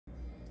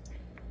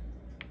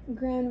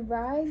Grand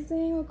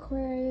Rising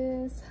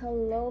Aquarius.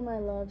 Hello, my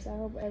loves. I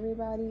hope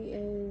everybody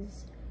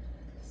is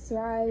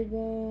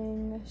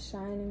thriving,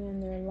 shining in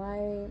their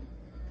light,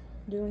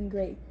 doing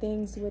great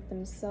things with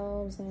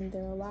themselves and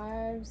their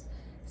lives.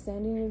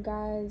 Sending you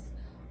guys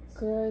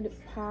good,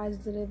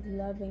 positive,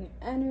 loving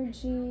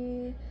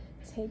energy.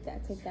 Take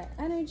that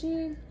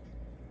energy.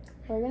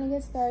 We're gonna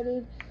get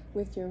started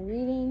with your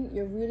reading.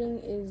 Your reading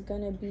is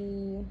gonna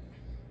be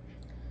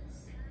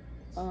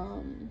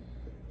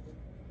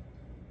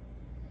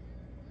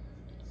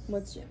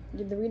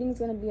the reading is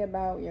going to be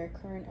about your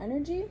current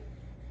energy.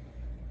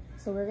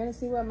 So we're going to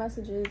see what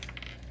messages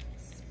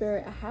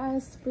Spirit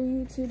has for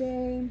you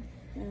today,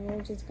 and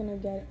we're just going to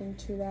get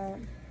into that.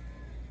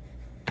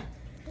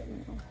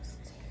 No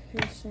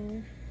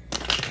hesitation.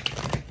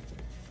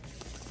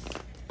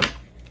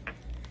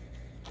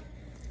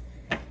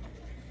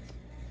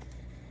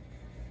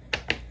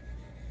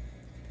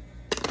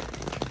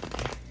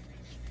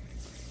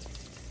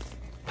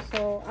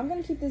 So I'm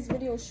going to keep this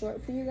video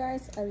short for you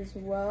guys as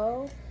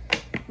well.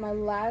 My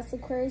last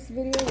Aquarius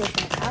video was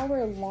an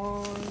hour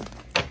long,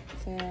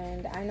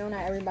 and I know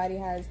not everybody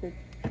has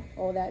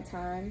all that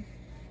time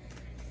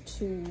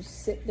to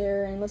sit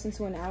there and listen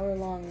to an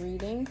hour-long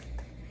reading.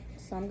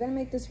 So I'm going to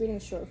make this reading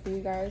short for you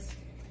guys.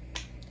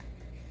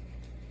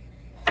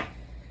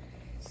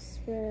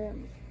 Spirit,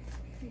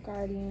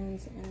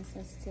 guardians,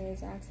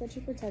 ancestors, ask that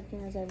you protect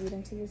me as I read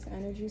into this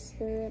energy,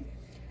 Spirit.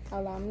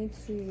 Allow me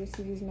to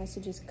receive these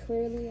messages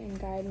clearly and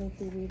guide me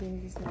through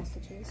reading these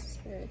messages.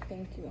 Spirit,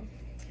 thank you.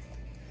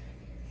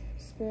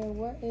 Spirit,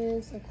 what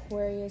is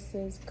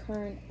Aquarius's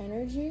current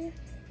energy?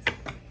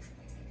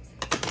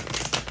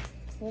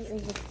 What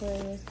is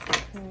Aquarius'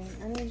 current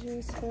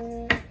energy,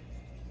 Spirit?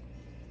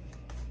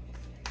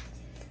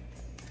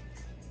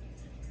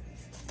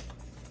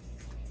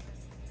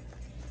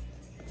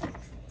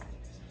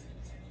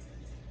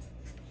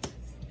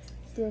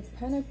 Three of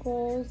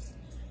Pentacles.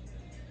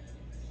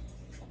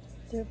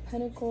 Three of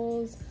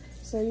Pentacles.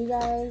 So you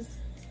guys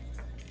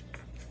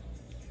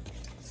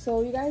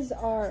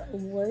are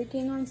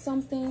working on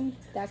something.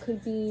 That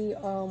could be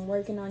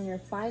working on your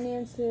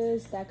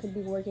finances. That could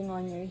be working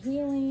on your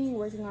healing,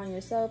 working on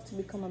yourself to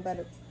become a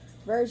better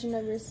version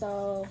of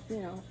yourself, you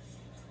know.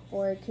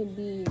 Or it could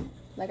be,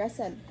 like I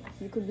said,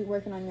 you could be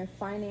working on your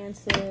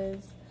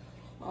finances.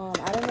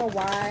 I don't know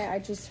why I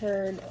just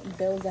heard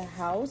build a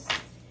house.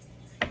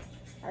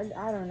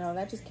 I don't know.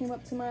 That just came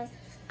up to my...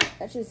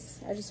 I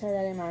just heard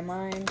that in my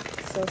mind.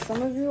 So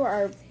some of you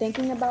are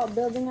thinking about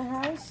building a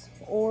house,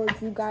 or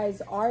you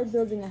guys are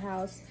building a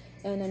house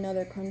in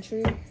another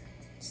country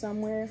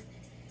somewhere.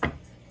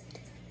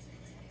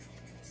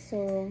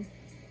 So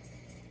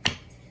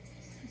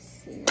let's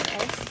see what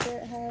else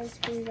Spirit has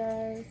for you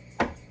guys.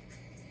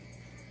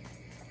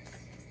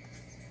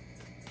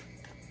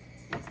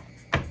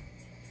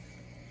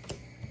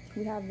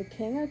 You have the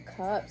King of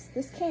Cups.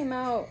 This came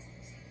out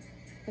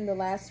in the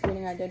last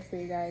reading I did for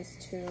you guys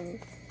too.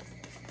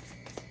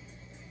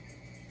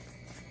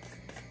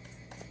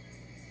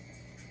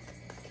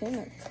 King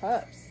of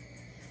Cups.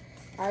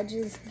 I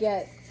just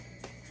get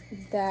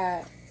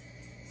that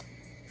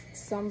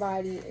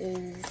somebody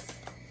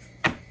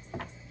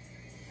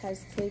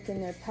has taken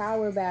their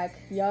power back.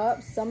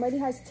 Yup, somebody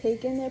has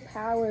taken their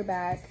power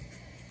back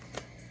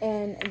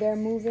and they're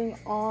moving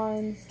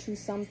on to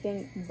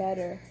something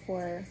better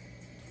for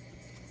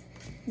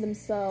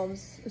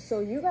themselves. So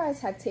you guys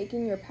have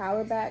taken your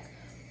power back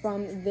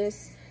from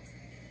this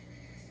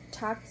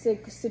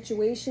toxic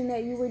situation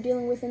that you were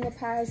dealing with in the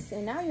past,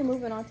 and now you're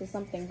moving on to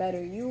something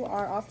better. You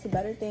are off to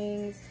better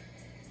things.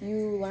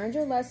 You learned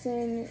your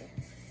lesson.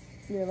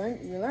 You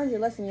learned your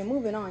lesson. You're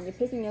moving on. You're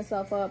picking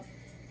yourself up.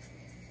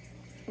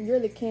 You're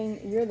the king.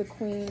 You're the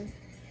queen.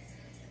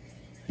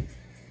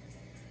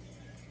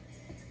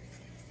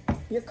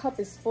 Your cup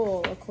is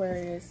full,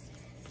 Aquarius.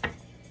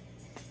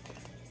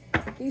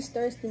 These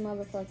thirsty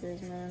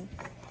motherfuckers, man.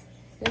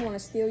 They want to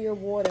steal your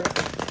water.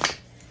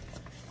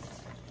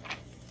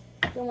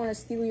 They want to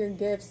steal your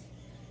gifts.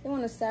 They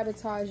want to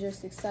sabotage your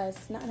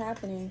success. Not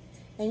happening.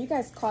 And you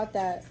guys caught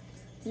that.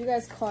 You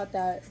guys caught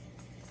that.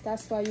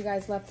 That's why you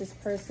guys left this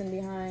person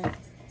behind.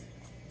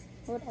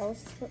 What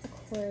else for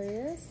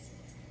Aquarius?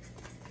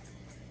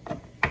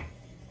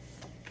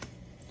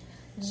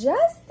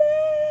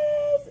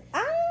 Justice!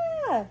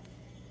 Ah!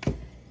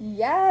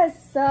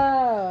 Yes!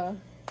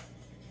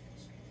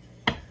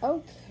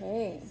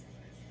 Okay.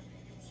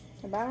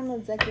 The bottom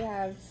of the deck you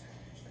have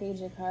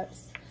Page of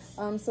Cups.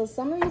 So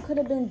some of you could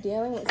have been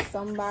dealing with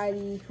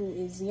somebody who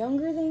is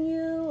younger than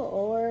you,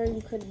 or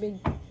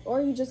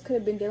you just could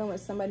have been dealing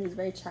with somebody who's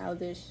very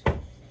childish,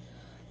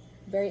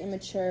 very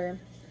immature,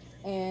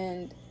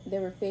 and they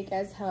were fake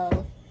as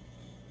hell.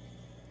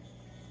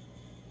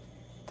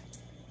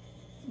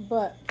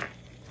 But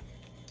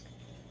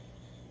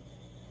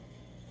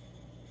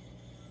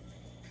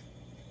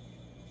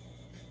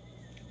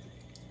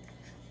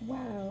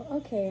wow,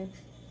 okay.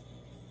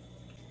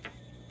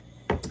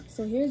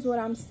 So here's what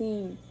I'm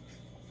seeing,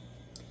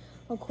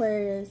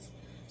 Aquarius.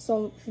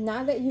 So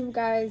now that you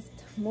guys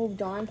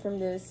moved on from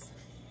this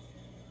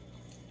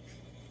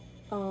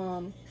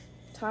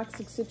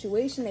toxic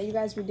situation that you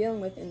guys were dealing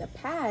with in the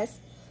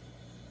past,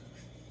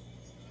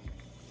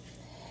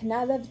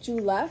 now that you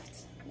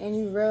left and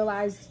you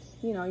realized,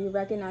 you know, you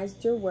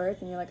recognized your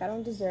worth and you're like, I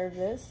don't deserve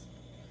this.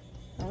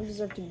 I don't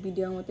deserve to be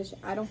dealing with this.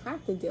 I don't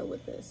have to deal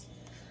with this.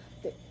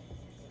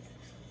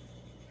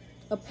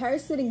 A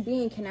parasitic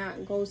being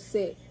cannot go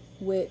sit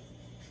with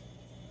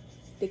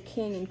the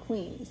king and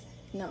queens.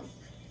 No.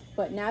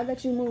 But now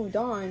that you moved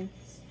on,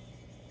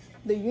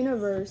 the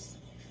universe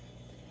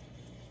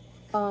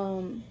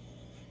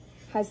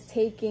has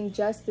taken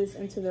justice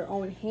into their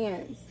own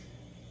hands.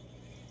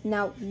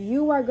 Now,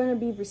 you are going to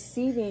be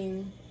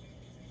receiving,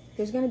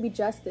 there's going to be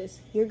justice.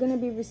 You're going to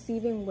be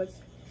receiving what's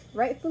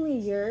rightfully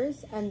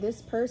yours, and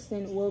this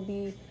person will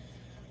be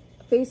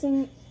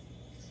facing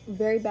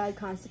very bad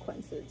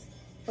consequences.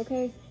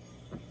 Okay?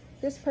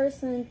 This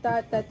person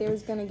thought that they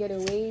was going to get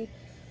away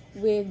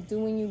with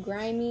doing you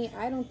grimy.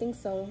 I don't think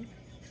so.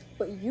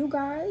 But you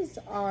guys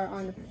are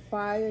on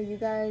fire. You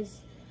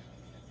guys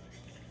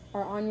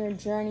are on your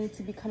journey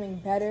to becoming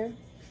better.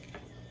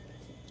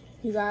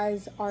 You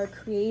guys are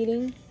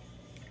creating.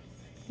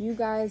 You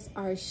guys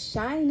are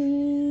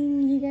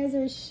shining. You guys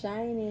are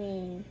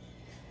shining.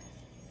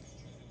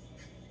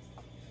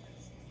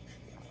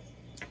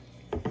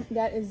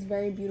 That is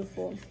very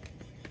beautiful.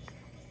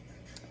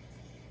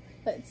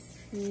 Let's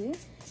see.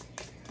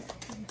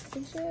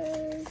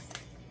 Messages.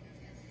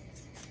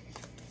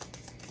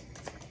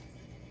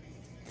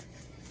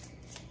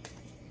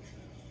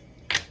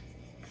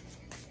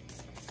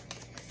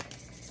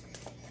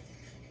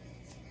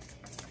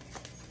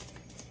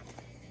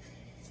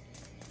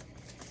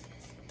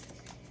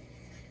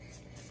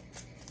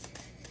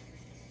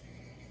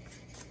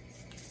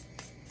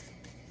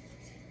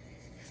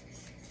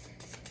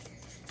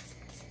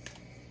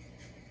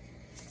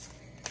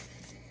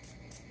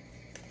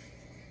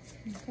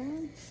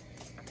 Okay.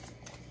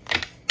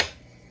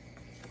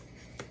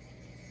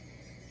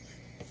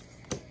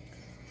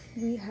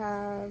 We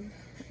have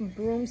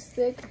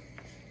Broomstick,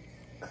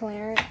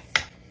 Clarence.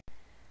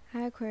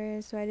 Hi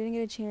Aquarius, so I didn't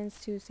get a chance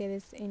to say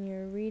this in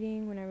your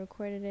reading when I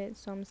recorded it,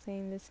 so I'm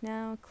saying this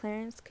now.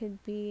 Clarence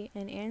could be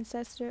an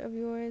ancestor of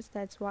yours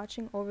that's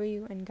watching over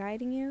you and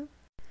guiding you.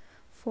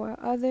 For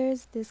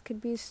others, this could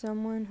be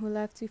someone who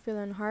left you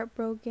feeling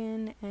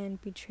heartbroken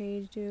and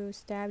betrayed you,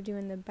 stabbed you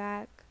in the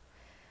back,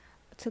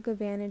 took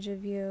advantage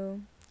of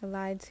you,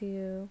 lied to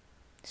you,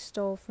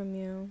 stole from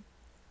you.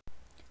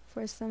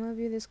 For some of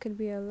you, this could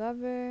be a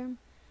lover.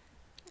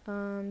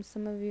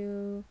 Some of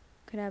you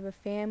could have a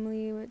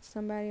family with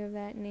somebody of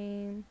that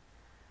name,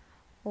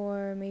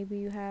 or maybe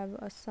you have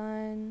a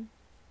son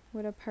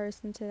with a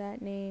person to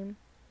that name.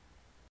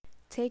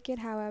 Take it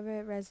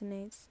however it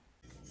resonates.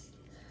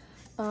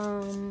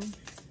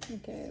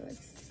 Okay,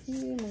 let's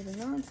see,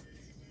 moving on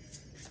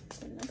to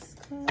the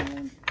next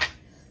card.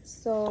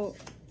 So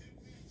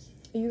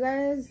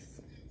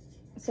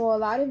a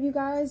lot of you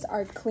guys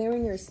are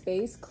clearing your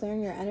space,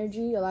 clearing your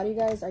energy. A lot of you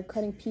guys are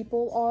cutting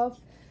people off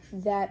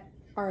that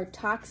are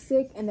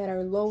toxic and that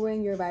are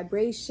lowering your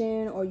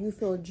vibration, or you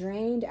feel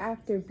drained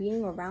after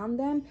being around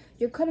them.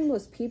 You're cutting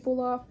those people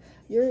off.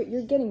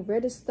 You're getting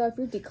rid of stuff.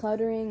 You're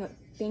decluttering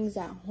things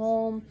at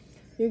home.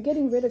 You're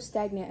getting rid of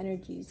stagnant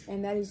energies,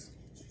 and that is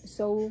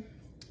so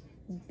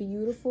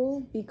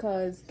beautiful,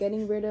 because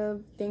getting rid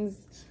of things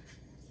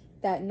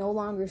that no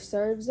longer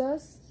serves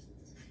us,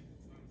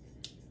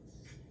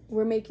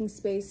 we're making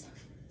space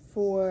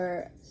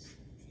for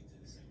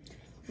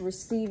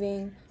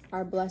receiving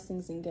our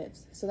blessings and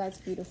gifts. So that's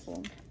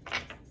beautiful.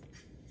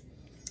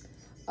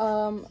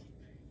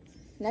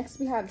 Next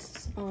we have,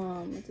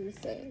 what does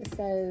it say? It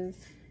says,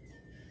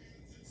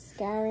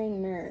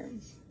 Scaring Mirror,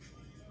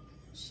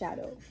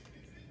 Shadow.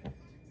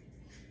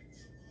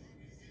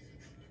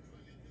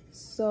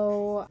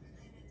 So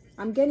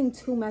I'm getting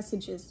two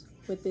messages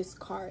with this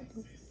card.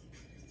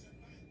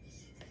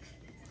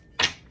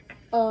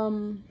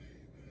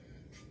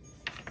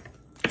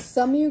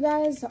 Some of you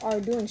guys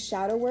are doing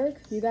shadow work.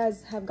 You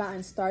guys have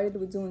gotten started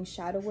with doing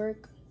shadow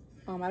work.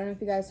 I don't know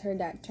if you guys heard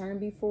that term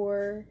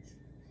before,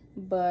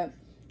 but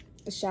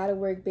shadow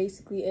work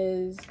basically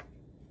is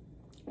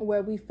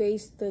where we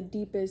face the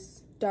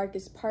deepest,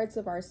 darkest parts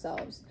of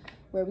ourselves,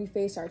 where we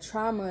face our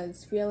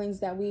traumas, feelings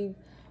that we've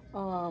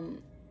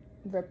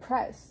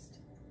repressed.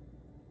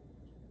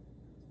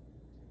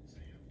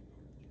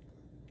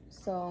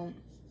 So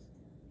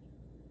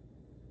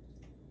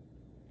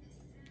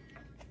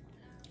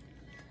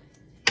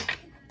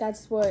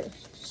that's what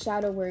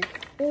shadow work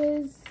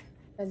is.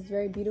 That's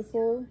very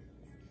beautiful.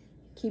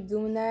 Keep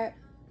doing that.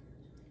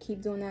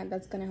 Keep doing that.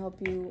 That's going to help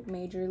you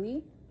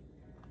majorly.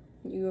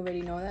 You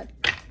already know that.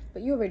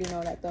 But you already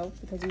know that, though,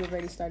 because you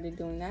already started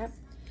doing that.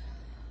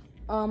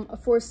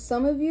 For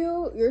some of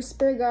you, your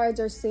spirit guides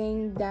are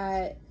saying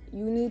that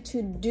you need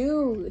to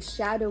do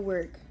shadow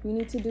work. You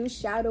need to do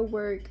shadow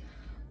work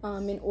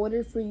in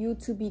order for you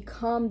to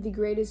become the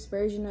greatest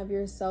version of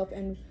yourself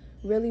and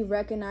really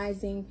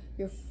recognizing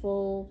your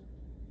full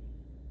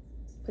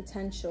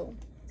potential.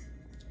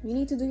 You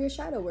need to do your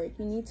shadow work.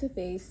 You need to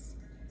face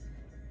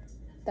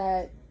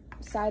that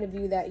side of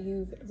you that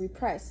you've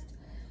repressed.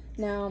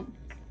 Now,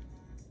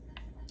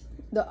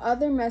 the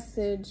other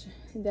message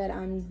that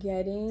I'm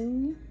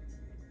getting,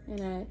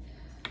 and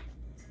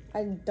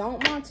I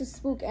don't want to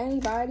spook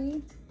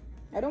anybody.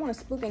 I don't want to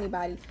spook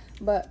anybody,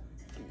 but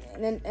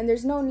and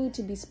there's no need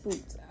to be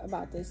spooked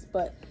about this,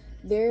 but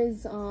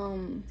there's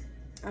I'm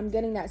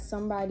getting that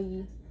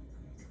somebody,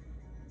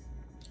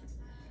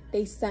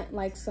 they sent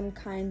like some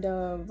kind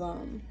of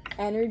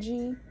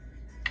energy,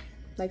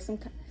 like some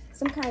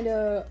kind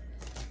of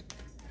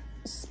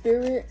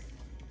spirit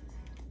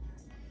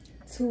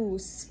to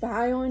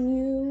spy on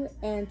you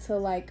and to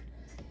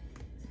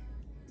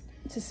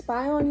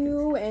spy on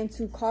you and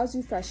to cause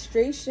you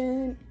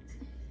frustration,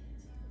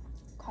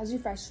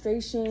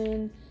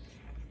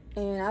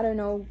 and I don't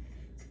know,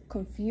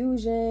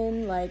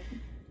 confusion. Like,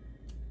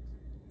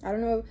 I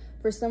don't know,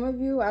 for some of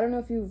you, I don't know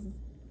if you've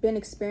been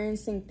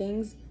experiencing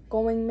things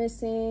going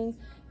missing,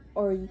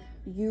 or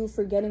you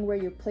forgetting where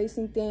you're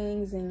placing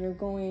things and you're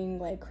going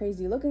like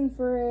crazy looking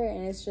for it,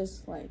 and it's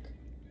just like,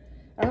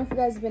 I don't know if you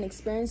guys have been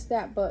experienced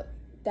that, but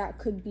that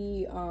could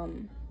be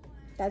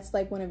that's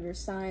like one of your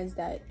signs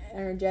that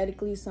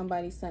energetically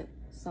somebody sent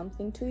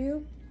something to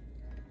you.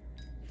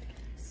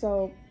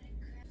 So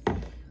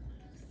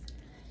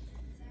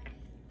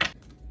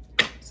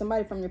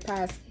somebody from your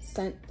past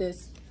sent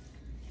this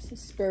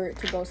spirit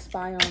to go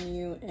spy on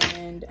you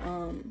and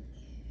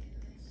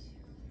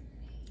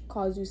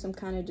cause you some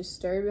kind of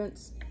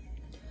disturbance.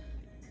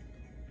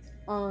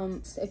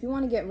 So if you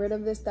want to get rid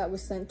of this that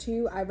was sent to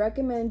you, I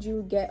recommend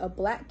you get a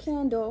black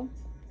candle.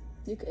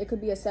 It could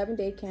be a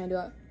 7-day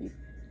candle,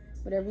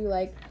 whatever you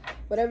like,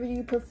 whatever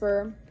you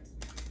prefer.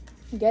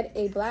 Get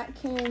a black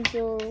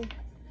candle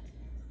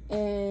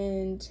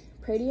and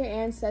pray to your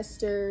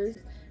ancestors,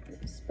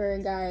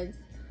 spirit guides,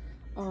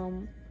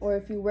 or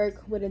if you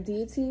work with a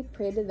deity,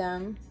 pray to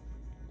them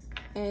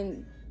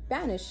and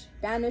banish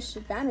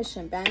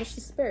the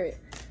spirit.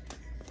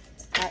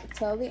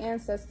 Tell the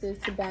ancestors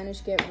to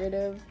banish, get rid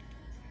of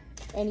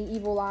any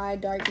evil eye,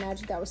 dark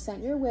magic that was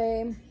sent your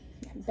way.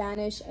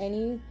 Banish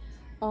any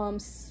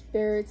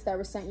spirits that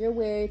were sent your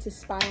way to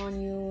spy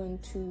on you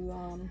and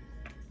to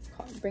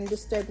bring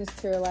disturbance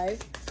to your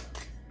life.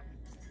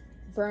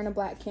 Burn a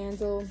black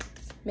candle.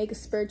 Make a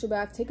spiritual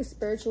bath. Take a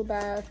spiritual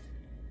bath.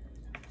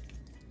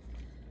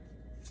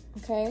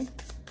 Okay.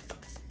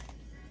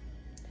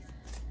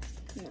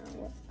 Now,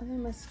 what other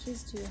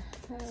messages do you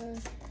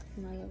have?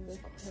 My lovely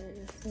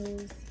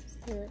Aquarius,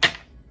 spirit.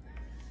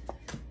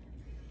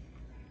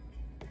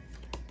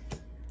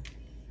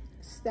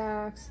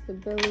 Stack,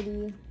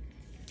 stability.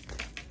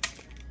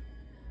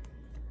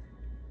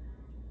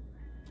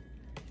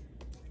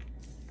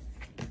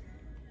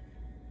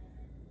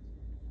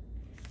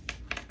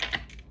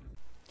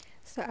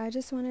 So I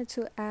just wanted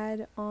to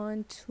add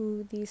on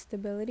to the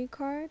stability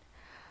card,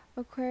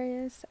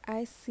 Aquarius.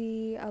 I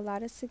see a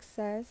lot of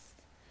success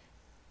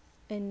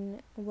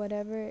in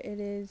whatever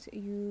it is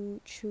you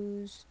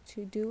choose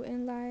to do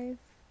in life.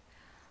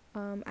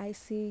 I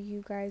see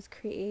you guys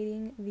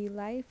creating the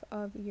life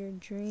of your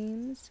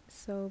dreams,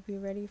 so be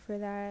ready for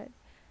that.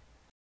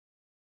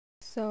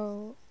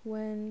 So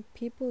when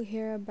people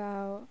hear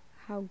about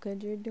how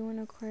good you're doing,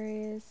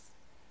 Aquarius,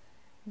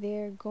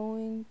 they're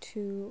going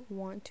to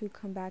want to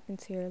come back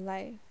into your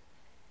life,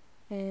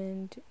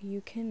 and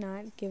you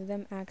cannot give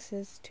them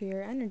access to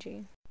your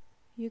energy.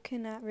 You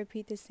cannot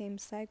repeat the same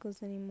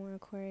cycles anymore,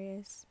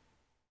 Aquarius.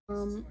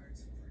 I'm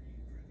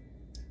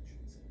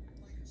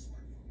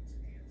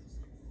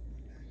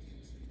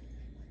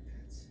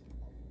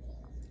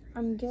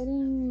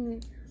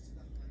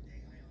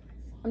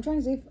trying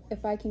to see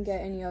if I can get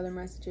any other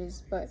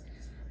messages, but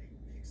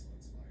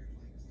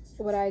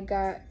what I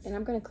got, and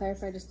I'm going to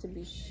clarify just to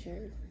be sure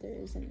if there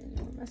isn't any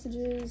more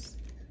messages,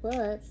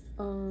 but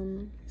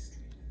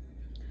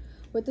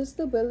with the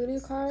stability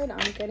card,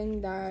 I'm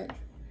getting that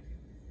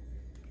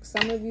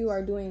some of you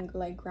are doing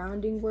like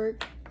grounding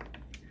work,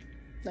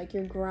 like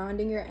you're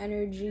grounding your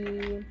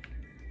energy.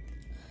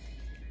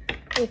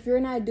 If you're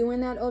not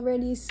doing that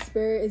already,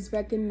 Spirit is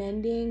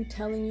recommending,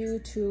 telling you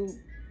to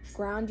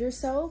ground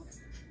yourself.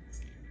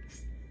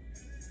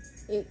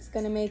 It's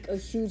going to make a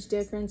huge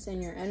difference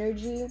in your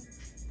energy.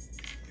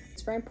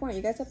 It's very important.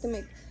 You guys have to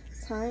make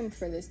time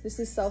for this. This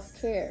is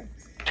self-care.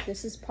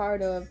 This is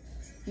part of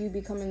you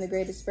becoming the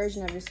greatest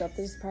version of yourself.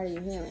 This is part of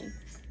your healing.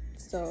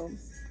 So,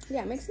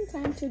 yeah, make some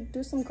time to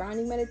do some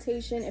grounding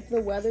meditation. If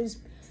the weather's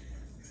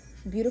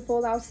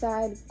beautiful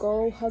outside,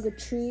 go hug a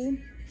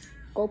tree.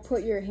 Go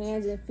put your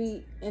hands and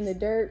feet in the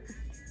dirt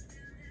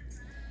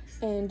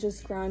and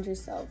just ground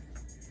yourself.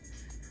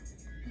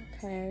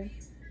 Okay.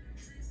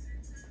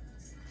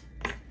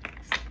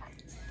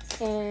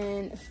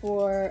 And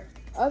for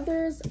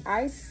others,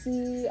 I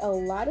see a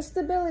lot of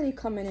stability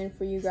coming in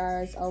for you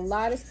guys. A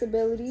lot of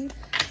stability.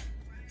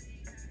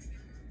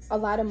 A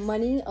lot of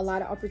money. A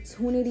lot of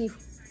opportunity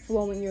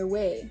flowing your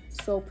way.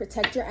 So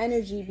protect your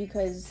energy,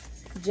 because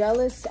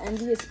jealous,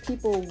 envious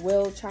people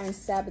will try and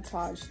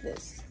sabotage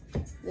this.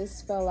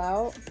 This fell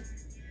out.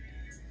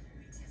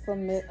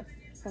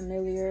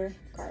 Familiar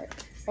card.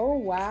 Oh,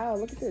 wow.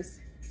 Look at this.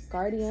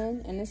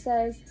 guardian, and it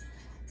says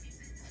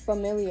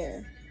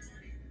familiar.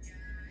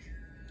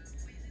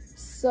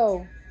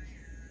 So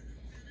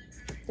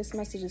this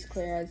message is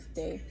clear as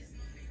day.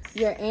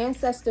 Your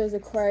ancestors,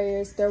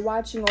 Aquarius, they're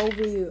watching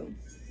over you.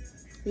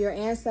 Your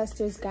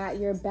ancestors got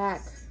your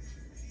back.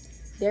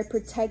 They're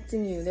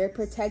protecting you. They're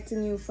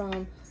protecting you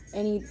from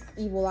any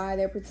evil eye.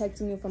 They're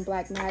protecting you from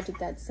black magic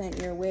that's sent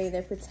your way.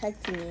 They're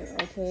protecting you,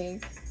 okay?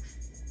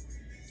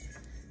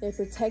 They're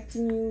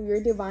protecting you.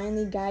 You're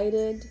divinely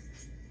guided.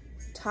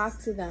 Talk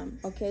to them,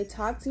 okay?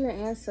 Talk to your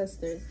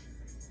ancestors,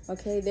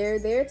 okay? They're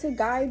there to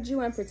guide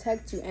you and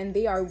protect you, and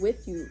they are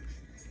with you,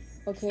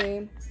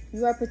 okay?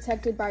 You are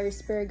protected by your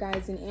spirit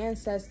guides and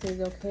ancestors,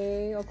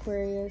 okay,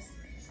 Aquarius?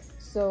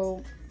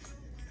 So,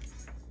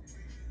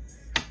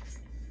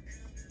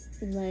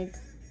 like,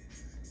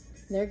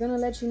 they're gonna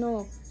let you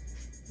know.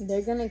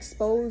 They're gonna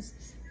expose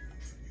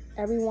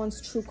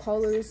everyone's true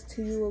colors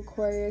to you,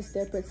 Aquarius.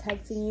 They're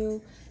protecting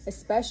you,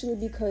 especially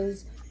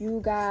because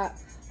you got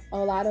a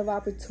lot of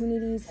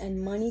opportunities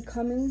and money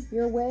coming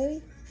your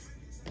way.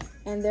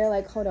 And they're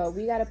like, hold up,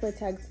 we gotta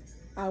protect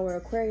our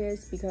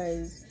Aquarius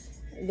because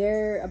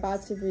they're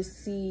about to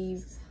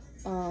receive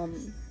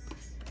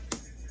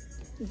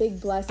big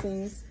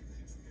blessings.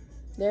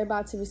 They're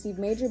about to receive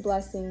major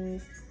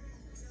blessings.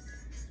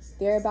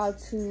 They're about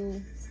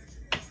to,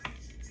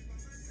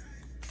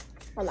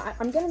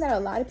 I'm getting that a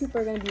lot of people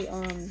are going to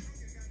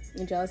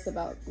be jealous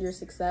about your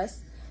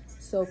success.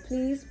 So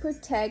please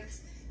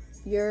protect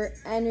your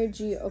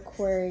energy,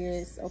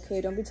 Aquarius, okay?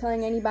 Don't be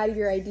telling anybody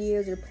your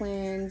ideas or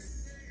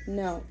plans.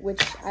 No,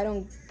 which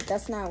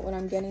that's not what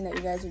I'm getting that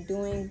you guys are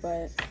doing,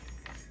 but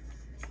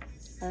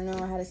I don't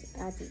know, I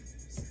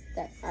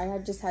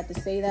just had to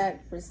say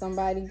that for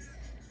somebody.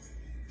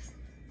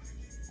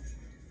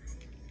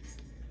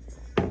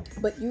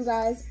 But you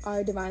guys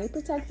are divinely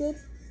protected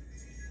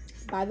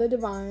by the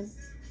divine.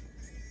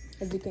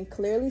 As you can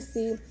clearly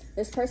see,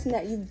 this person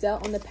that you've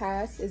dealt in the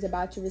past is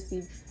about to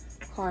receive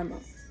karma.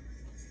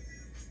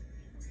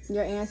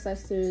 Your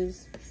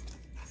ancestors,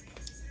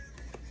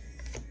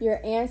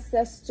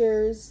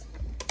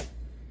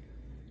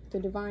 the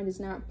divine does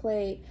not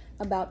play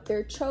about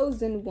their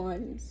chosen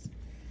ones,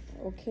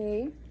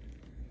 okay?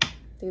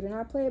 They do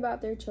not play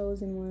about their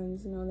chosen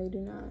ones. No, they do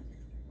not.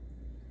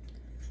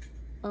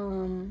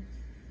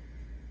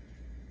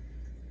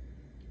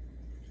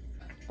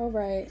 All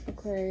right,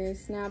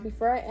 Aquarius. Now,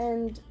 before I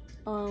end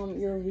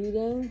your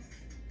reading,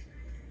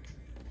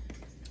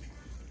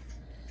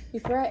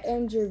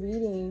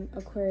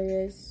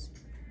 Aquarius,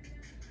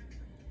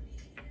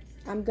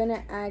 I'm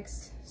gonna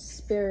ask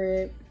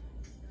Spirit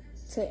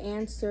to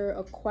answer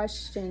a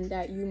question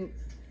that you've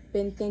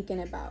been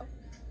thinking about.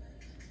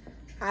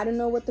 I don't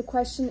know what the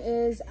question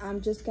is. I'm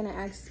just gonna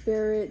ask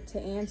Spirit to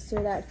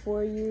answer that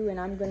for you, and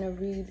I'm gonna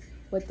read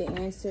what the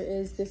answer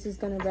is. This is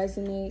gonna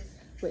resonate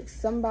with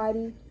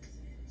somebody.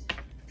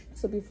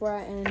 So before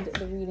I end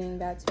the reading,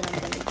 that's what I'm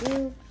gonna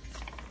do.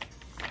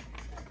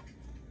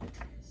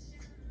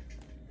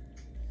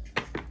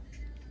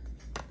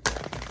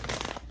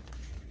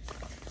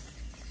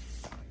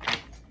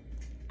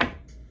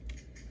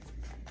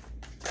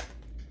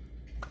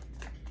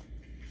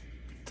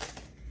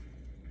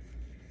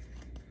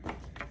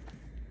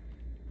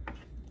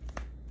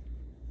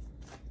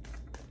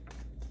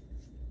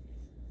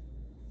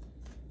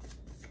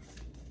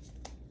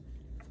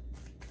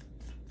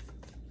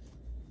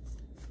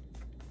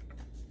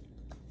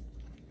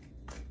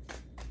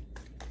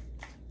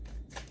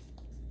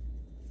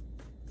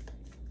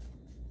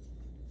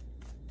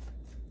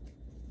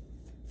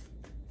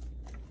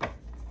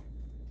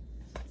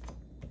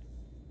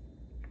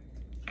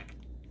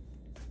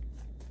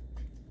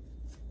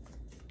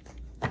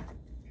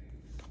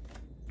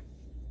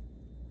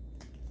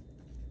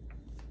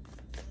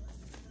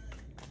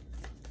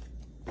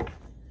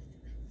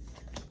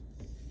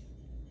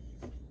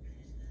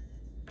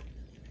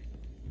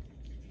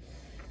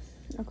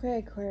 Okay,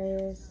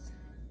 Aquarius.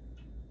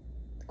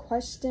 The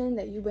question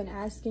that you've been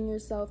asking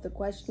yourself, the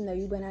question that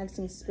you've been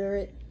asking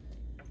Spirit,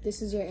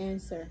 this is your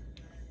answer.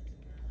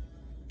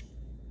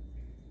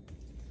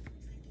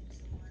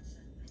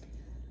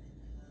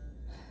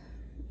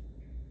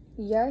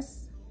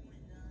 Yes,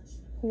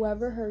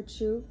 whoever hurt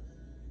you,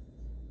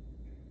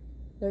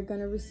 they're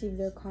gonna receive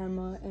their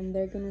karma, and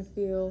they're gonna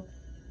feel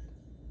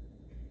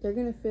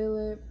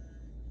it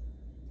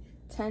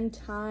 10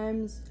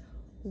 times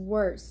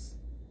worse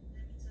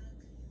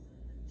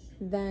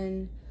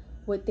than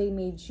what they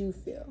made you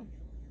feel.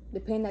 The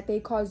pain that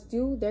they caused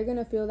you, they're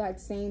gonna feel that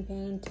same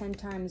pain 10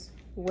 times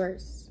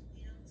worse.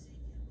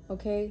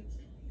 Okay?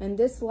 In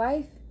this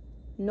life,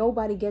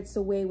 nobody gets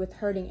away with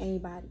hurting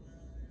anybody.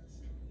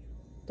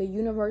 The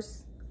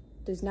universe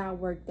does not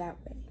work that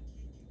way.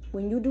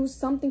 When you do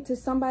something to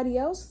somebody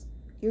else,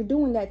 you're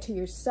doing that to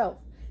yourself.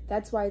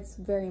 That's why it's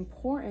very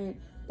important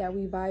that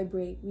we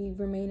vibrate. We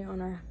remain on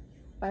our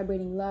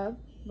vibrating love,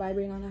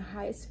 vibrating on the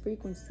highest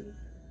frequency.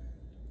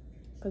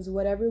 Because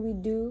whatever we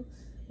do,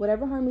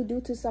 whatever harm we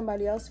do to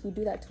somebody else, we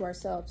do that to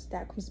ourselves.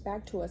 That comes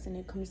back to us, and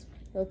it comes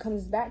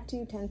back to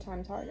you 10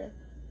 times harder.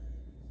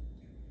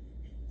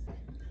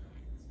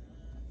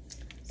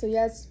 So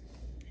yes,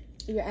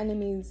 your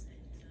enemies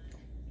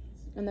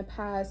in the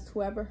past,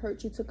 whoever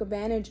hurt you, took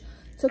advantage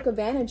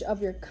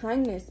of your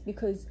kindness,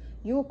 because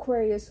you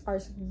Aquarius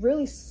are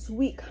really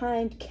sweet,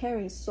 kind,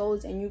 caring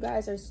souls, and you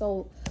guys are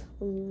so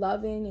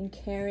loving and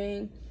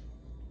caring.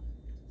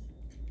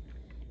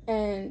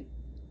 And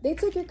they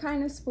took your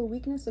kindness for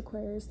weakness,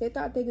 Aquarius. They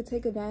thought they could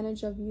take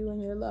advantage of you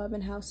and your love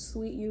and how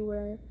sweet you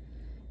were.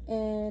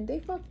 And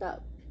they fucked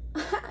up.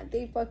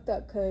 They fucked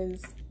up,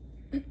 because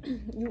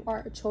you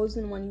are a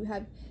chosen one. You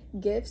have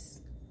gifts.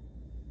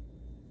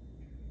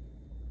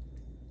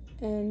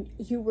 And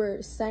you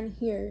were sent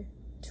here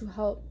to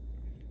help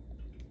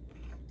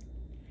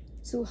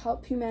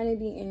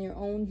humanity in your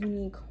own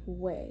unique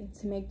way,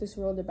 to make this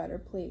world a better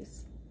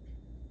place.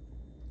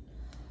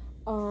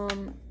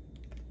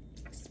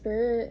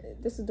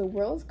 Spirit, this is the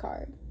World's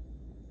card.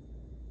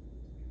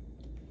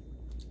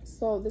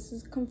 So this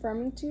is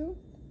confirming to you,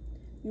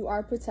 you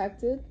are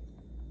protected.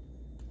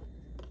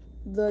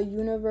 The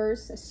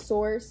universe,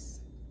 source,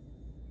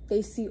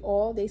 they see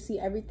all, they see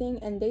everything,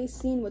 and they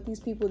seen what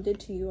these people did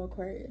to you,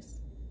 Aquarius.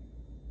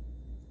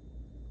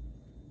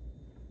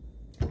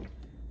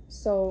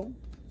 So,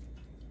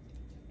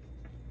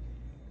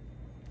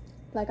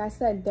 like I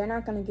said, they're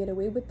not gonna get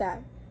away with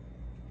that.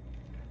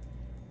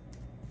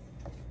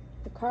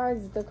 The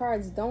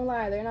cards don't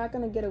lie. They're not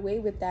gonna get away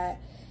with that.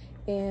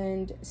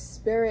 And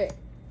Spirit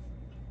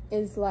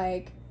is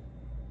like,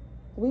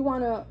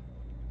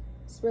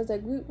 Spirit's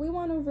like, we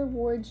wanna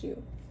reward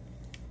you.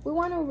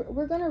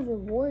 We're gonna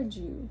reward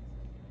you.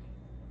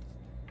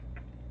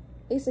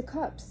 Ace of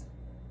Cups.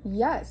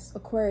 Yes,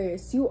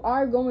 Aquarius, you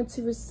are going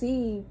to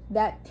receive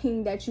that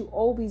thing that you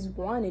always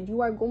wanted.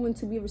 You are going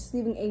to be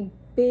receiving a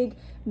big,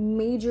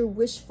 major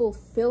wish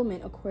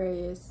fulfillment,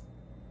 Aquarius.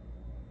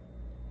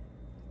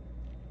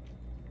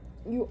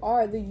 You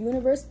are. The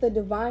universe, the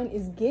divine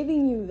is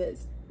giving you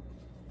this.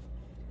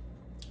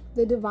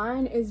 The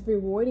divine is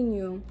rewarding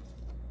you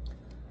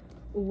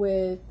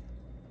with,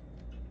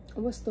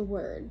 what's the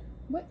word?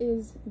 What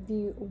is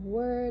the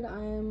word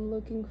I'm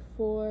looking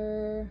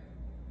for?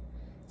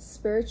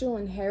 Spiritual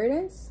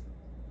inheritance.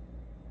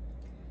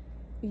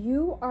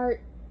 You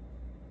are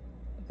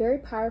very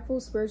powerful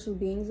spiritual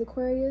beings,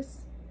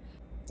 Aquarius.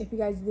 If you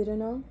guys didn't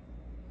know,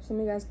 some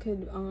of you guys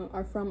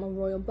are from a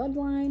royal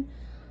bloodline.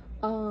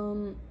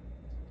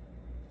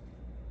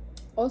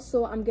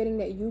 Also, I'm getting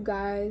that you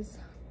guys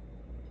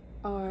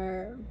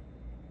are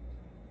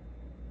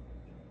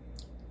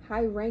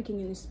high ranking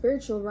in the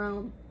spiritual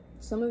realm.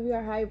 Some of you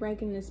are high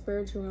ranking in the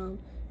spiritual realm.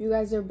 You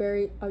guys are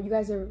very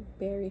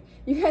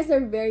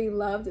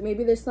loved.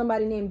 Maybe there's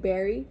somebody named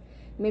Barry.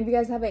 Maybe you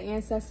guys have an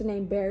ancestor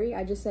named Barry.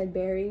 I just said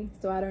Barry,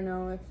 so I don't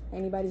know if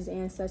anybody's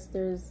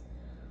ancestors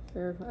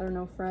or, I don't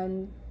know,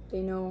 friend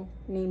they know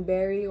named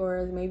Barry,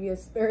 or maybe a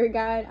spirit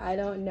guide. I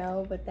don't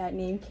know, but that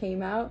name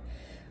came out.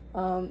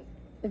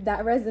 If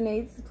that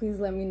resonates, please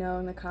let me know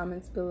in the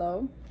comments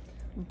below.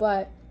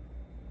 But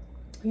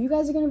you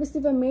guys are going to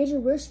receive a major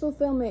wish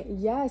fulfillment.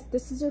 Yes,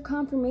 this is your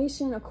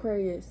confirmation,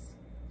 Aquarius.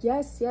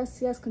 Yes, yes,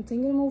 yes.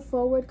 Continue to move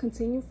forward.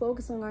 Continue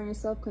focusing on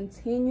yourself.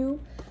 Continue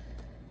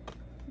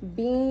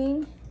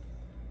being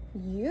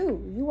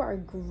you. You are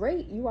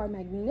great. You are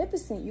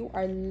magnificent. You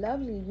are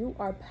lovely. You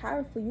are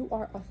powerful. You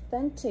are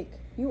authentic.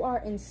 You are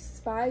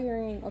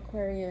inspiring,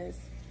 Aquarius.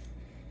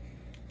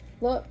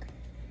 Look,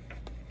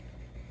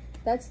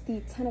 that's the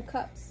 10 of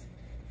Cups.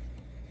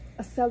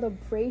 A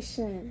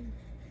celebration.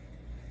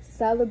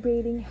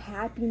 Celebrating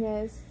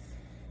happiness.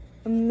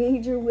 A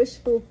major wish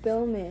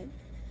fulfillment.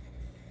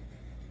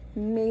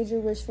 Major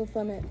wish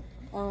fulfillment.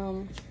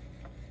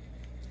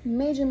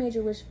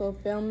 Major wish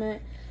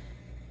fulfillment.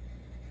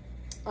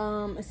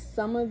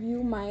 Some of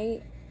you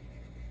might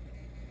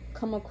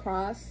come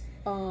across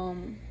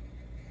some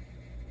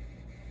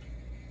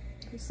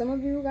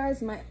of you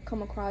guys might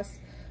come across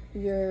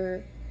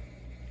your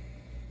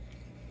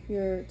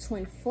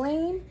twin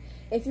flame.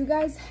 If you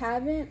guys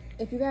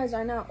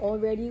are not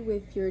already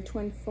with your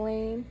twin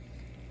flame,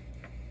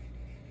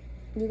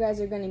 you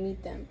guys are going to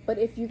meet them. But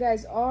if you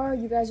guys are,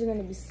 you guys are going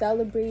to be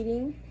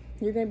celebrating.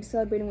 You're going to be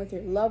celebrating with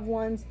your loved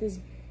ones. This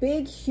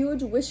big,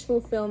 huge wish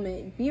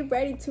fulfillment. Be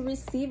ready to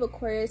receive,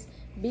 Aquarius.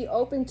 Be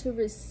open to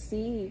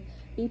receive.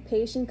 Be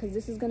patient, because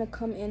this is going to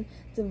come in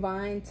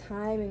divine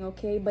timing,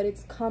 okay? But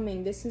it's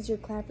coming. This is your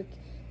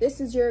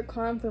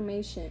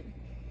confirmation.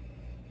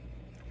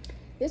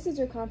 This is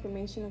your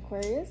confirmation,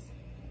 Aquarius.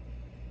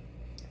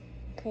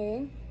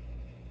 Okay?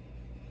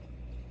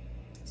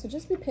 So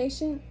just be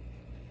patient.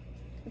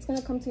 It's going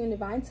to come to you in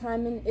divine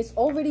timing. It's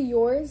already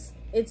yours.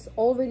 It's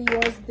already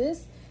yours.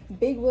 This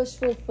big wish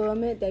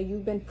fulfillment that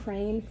you've been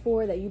praying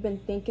for, that you've been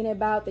thinking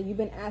about, that you've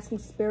been asking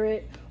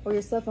Spirit or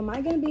yourself, am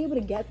I going to be able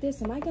to get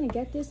this? Am I going to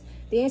get this?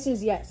 The answer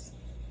is yes.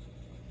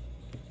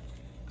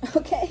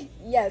 Okay?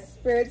 Yes.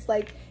 Spirit's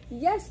like,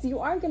 yes, you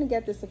are going to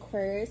get this,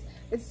 Aquarius.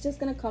 It's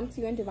just going to come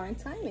to you in divine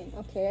timing.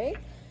 Okay?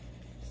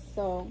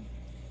 So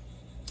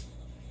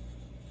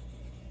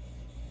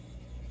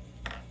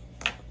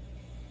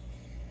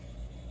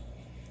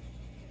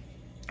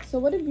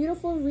what a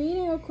beautiful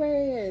reading,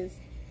 Aquarius.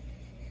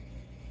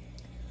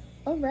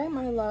 All right,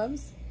 my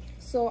loves.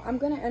 So I'm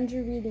gonna end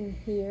your reading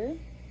here.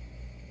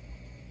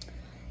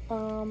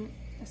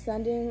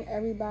 Sending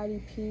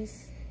everybody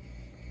peace,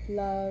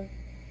 love,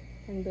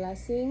 and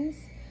blessings.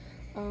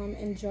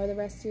 Enjoy the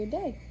rest of your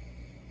day.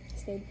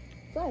 Stay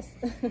blessed.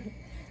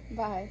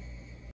 Bye.